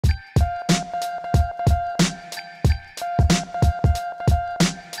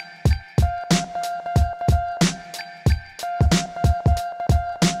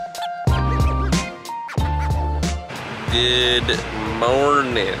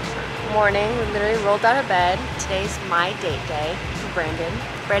morning. Morning. We literally rolled out of bed. Today's my date day for Brandon.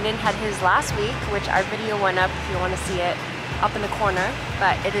 Brandon had his last week, which our video went up if you want to see it up in the corner.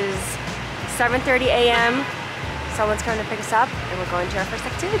 But it is 7:30 a.m. Someone's coming to pick us up and we're going to our first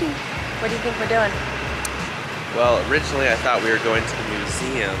activity. What do you think we're doing? Well, originally I thought we were going to the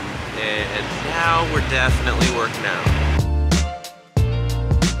museum, and now we're definitely working out.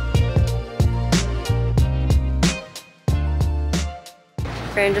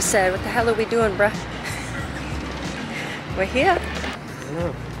 Brandon just said, what the hell are we doing, bruh? We're here. I don't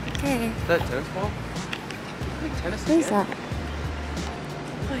know. Okay. Is that a tennis ball? Like tennis What is that?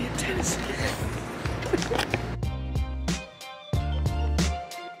 Playing tennis again.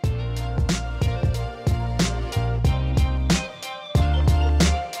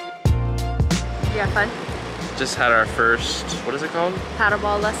 You have fun? Just had our first, what is it called?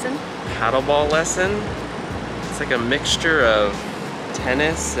 Paddleball lesson. Paddleball lesson. It's like a mixture of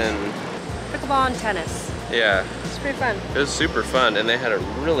tennis and Pickleball and tennis. yeah. It's pretty fun. It was super fun, and they had a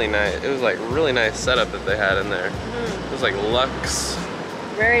really nice, it was like really nice setup that they had in there. It was like luxe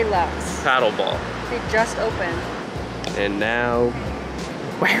Very luxe. paddleball. They just opened. And now,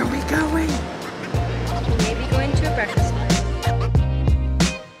 where are we going? Maybe going to a breakfast place.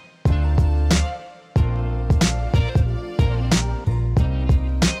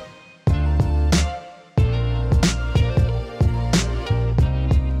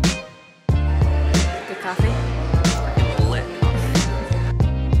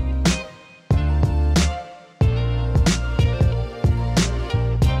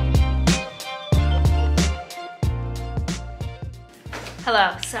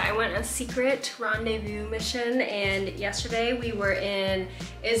 Hello, so I went on a secret rendezvous mission, and yesterday we were in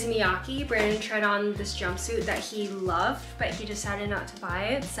Izumiyaki. Brandon tried on this jumpsuit that he loved, but he decided not to buy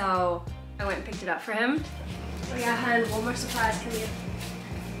it, so I went and picked it up for him. Oh yeah, hun, one more surprise, come here.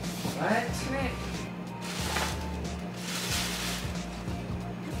 What? Come here.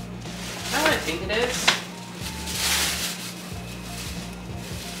 Is that what I think it is?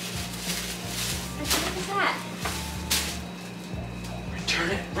 What is that?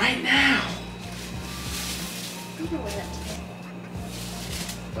 Return it right now. I'm gonna wear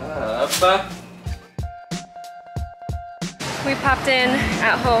that Bub. We popped in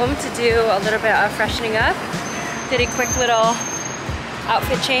at home to do a little bit of freshening up. Did a quick little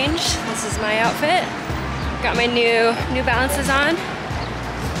outfit change. This is my outfit. Got my New Balances on.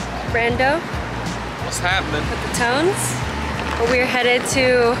 Brando What's happening? with the tones. But we're headed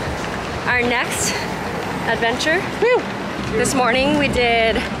to our next adventure. Woo! This morning we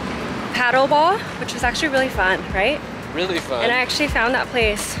did paddleball, which was actually really fun, right? Really fun. And I actually found that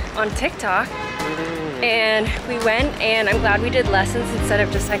place on TikTok. And we went, and I'm glad we did lessons instead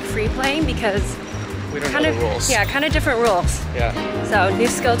of just like free playing, because we don't know the rules. Yeah, kind of different rules. Yeah. So new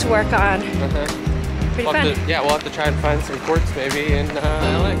skill to work on. Pretty fun. Yeah, we'll have to try and find some courts maybe in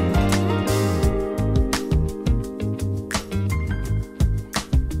LA.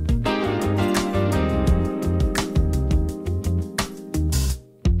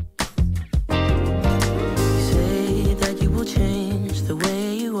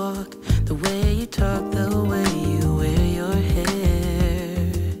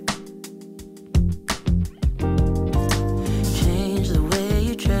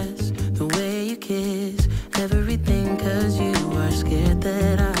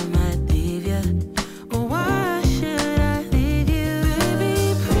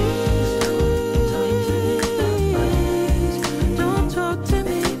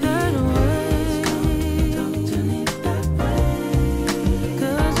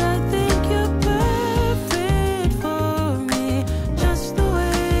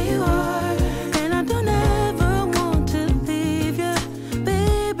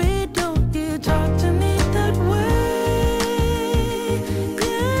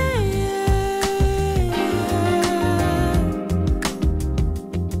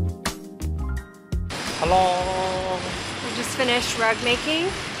 Hello. We just finished rug making,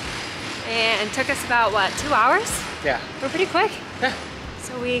 and it took us about, what, 2 hours? Yeah. We're pretty quick. Yeah.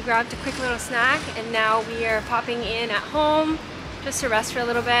 So we grabbed a quick little snack, and now we are popping in at home just to rest for a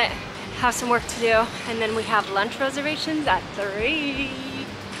little bit, have some work to do, and then we have lunch reservations at 3.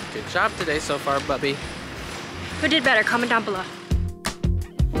 Good job today so far, Bubby. Who did better? Comment down below.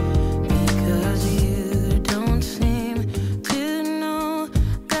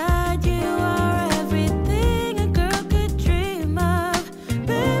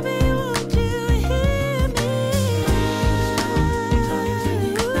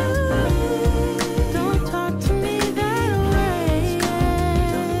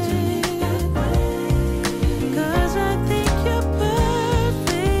 Cause I think you're perfect.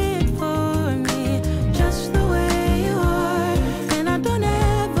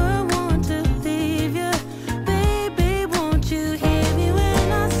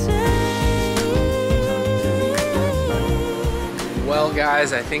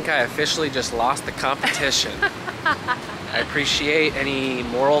 Guys, I think I officially just lost the competition. I appreciate any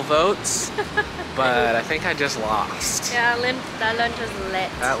moral votes, but I think I just lost. Yeah, that lunch was lit.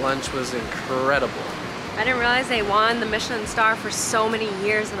 That lunch was incredible. I didn't realize they won the Michelin star for so many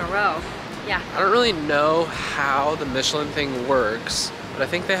years in a row. Yeah. I don't really know how the Michelin thing works, but I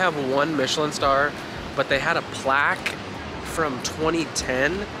think they have one Michelin star, but they had a plaque from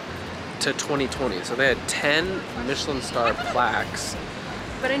 2010 to 2020. So they had 10 Michelin star plaques.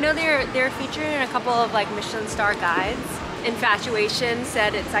 But I know they're featured in a couple of like Michelin star guides. Infatuation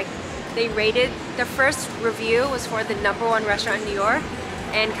said it's like they rated, their first review was for the #1 restaurant in New York,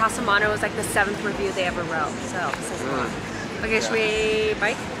 and Casamano was like the 7th review they ever wrote. So it says a lot. Okay, should we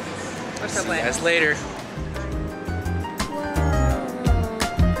bike or Subway? See you guys later.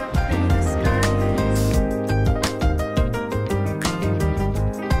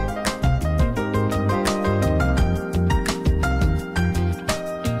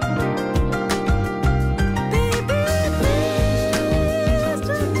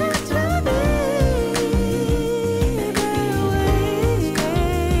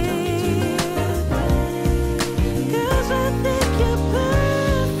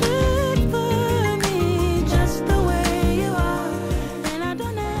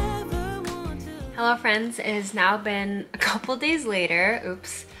 Hello friends, it has now been a couple days later,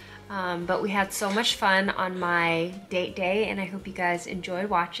 oops, but we had so much fun on my date day and I hope you guys enjoyed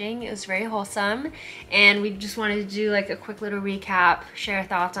watching. It was very wholesome and we just wanted to do like a quick little recap, share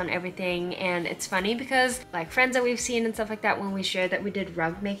thoughts on everything. And it's funny because like friends that we've seen and stuff like that, when we shared that we did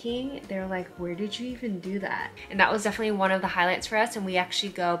rug making, they're like, where did you even do that? And that was definitely one of the highlights for us, and we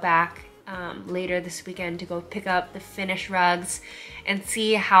actually go back later this weekend to go pick up the finished rugs and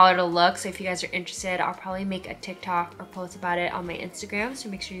see how it'll look. So if you guys are interested, I'll probably make a TikTok or post about it on my Instagram, so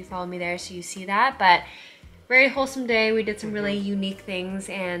make sure you follow me there so you see that. But very wholesome day. We did some really unique things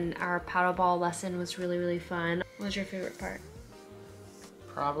and our paddleball lesson was really fun. What was your favorite part?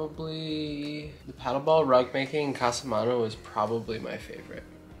 Probably the paddleball, rug making, and Casamano was probably my favorite.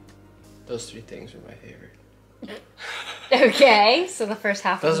 Those 3 things were my favorite. Okay, so the first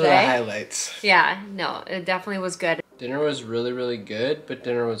half of the day. Those were the highlights. Yeah, no, it definitely was good. Dinner was really good, but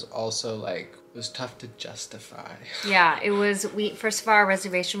dinner was also like, it was tough to justify. Yeah, it was, first of all, our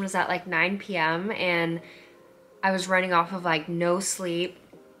reservation was at like 9 p.m. and I was running off of like no sleep,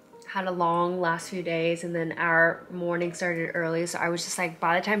 had a long last few days, and then our morning started early, so I was just like,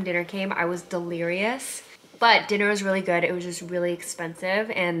 by the time dinner came, I was delirious. But dinner was really good. It was just really expensive,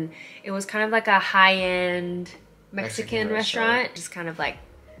 and it was kind of like a high-end Mexican restaurant, just kind of like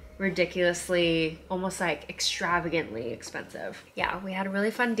ridiculously, almost like extravagantly expensive. Yeah, we had a really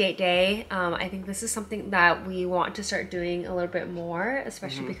fun date day. I think this is something that we want to start doing a little bit more,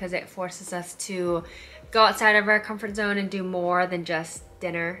 especially because it forces us to go outside of our comfort zone and do more than just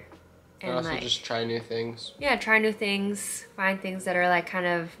dinner. And also like, just try new things. Yeah, try new things, find things that are like kind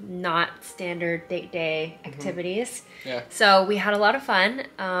of not standard date day activities. Yeah. So we had a lot of fun.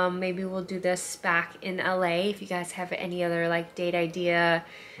 Maybe we'll do this back in LA. If you guys have any other like date idea,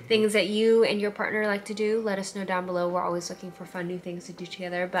 things that you and your partner like to do, let us know down below. We're always looking for fun new things to do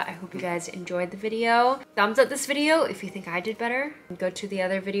together. But I hope you guys enjoyed the video. Thumbs up this video if you think I did better. Go to the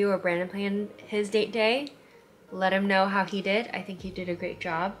other video where Brandon planned his date day. Let him know how he did. I think he did a great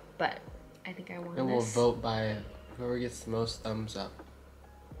job, but I think I won. And we'll vote by whoever gets the most thumbs up.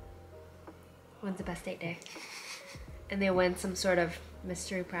 When's the best date day? And they win some sort of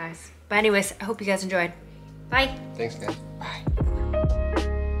mystery prize. But anyways, I hope you guys enjoyed. Bye. Thanks guys. Bye.